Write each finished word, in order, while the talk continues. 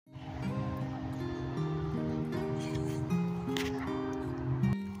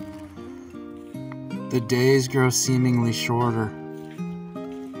The days grow seemingly shorter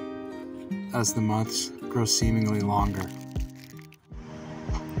as the months grow seemingly longer.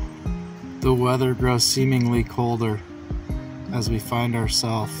 The weather grows seemingly colder as we find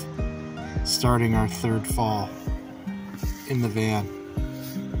ourselves starting our third fall in the van.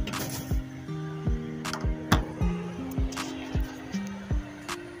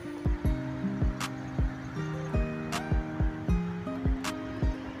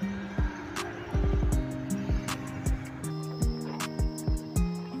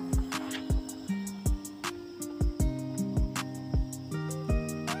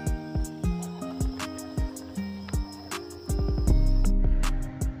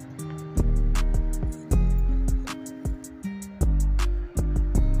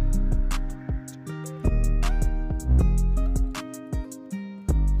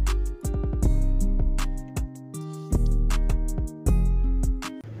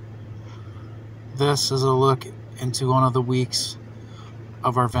 This is a look into one of the weeks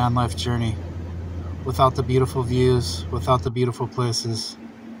of our van life journey. Without the beautiful views, without the beautiful places,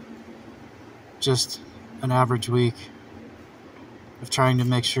 just an average week of trying to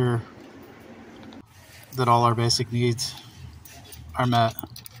make sure that all our basic needs are met.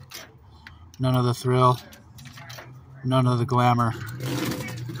 None of the thrill, none of the glamour.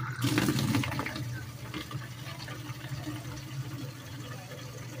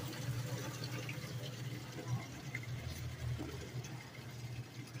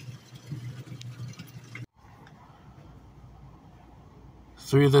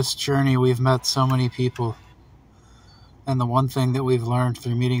 Through this journey, we've met so many people, and the one thing that we've learned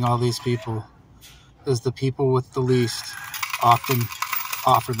through meeting all these people is the people with the least often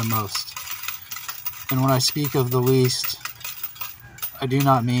offer the most. And when I speak of the least, I do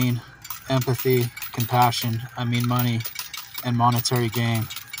not mean empathy, compassion, I mean money and monetary gain.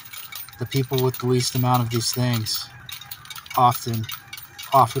 The people with the least amount of these things often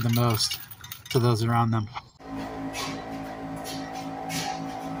offer the most to those around them.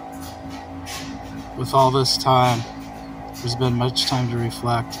 With all this time, there's been much time to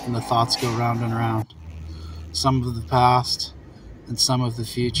reflect, and the thoughts go round and round. Some of the past and some of the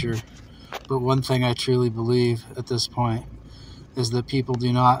future. But one thing I truly believe at this point is that people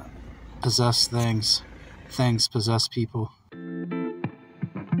do not possess things. Things possess people.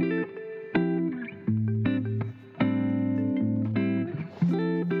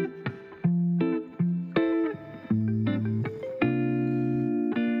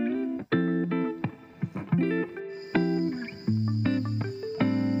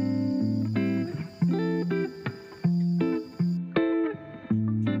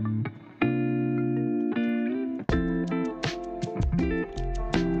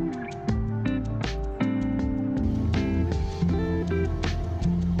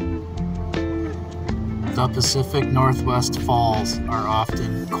 The Pacific Northwest falls are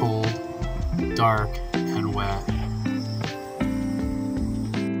often cold, dark, and wet,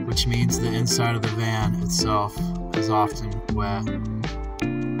 which means the inside of the van itself is often wet.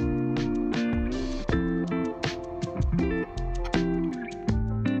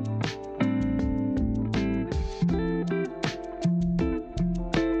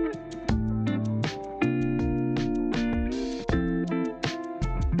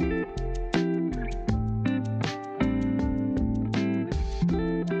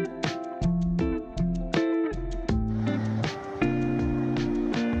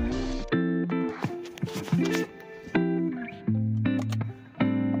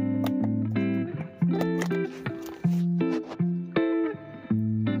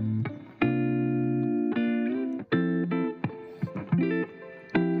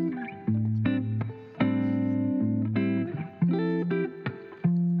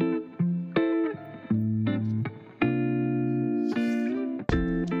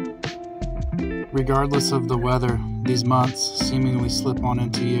 Regardless of the weather, these months seemingly slip on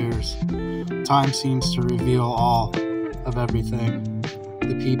into years. Time seems to reveal all of everything.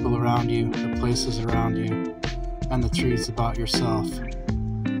 The people around you, the places around you, and the truths about yourself.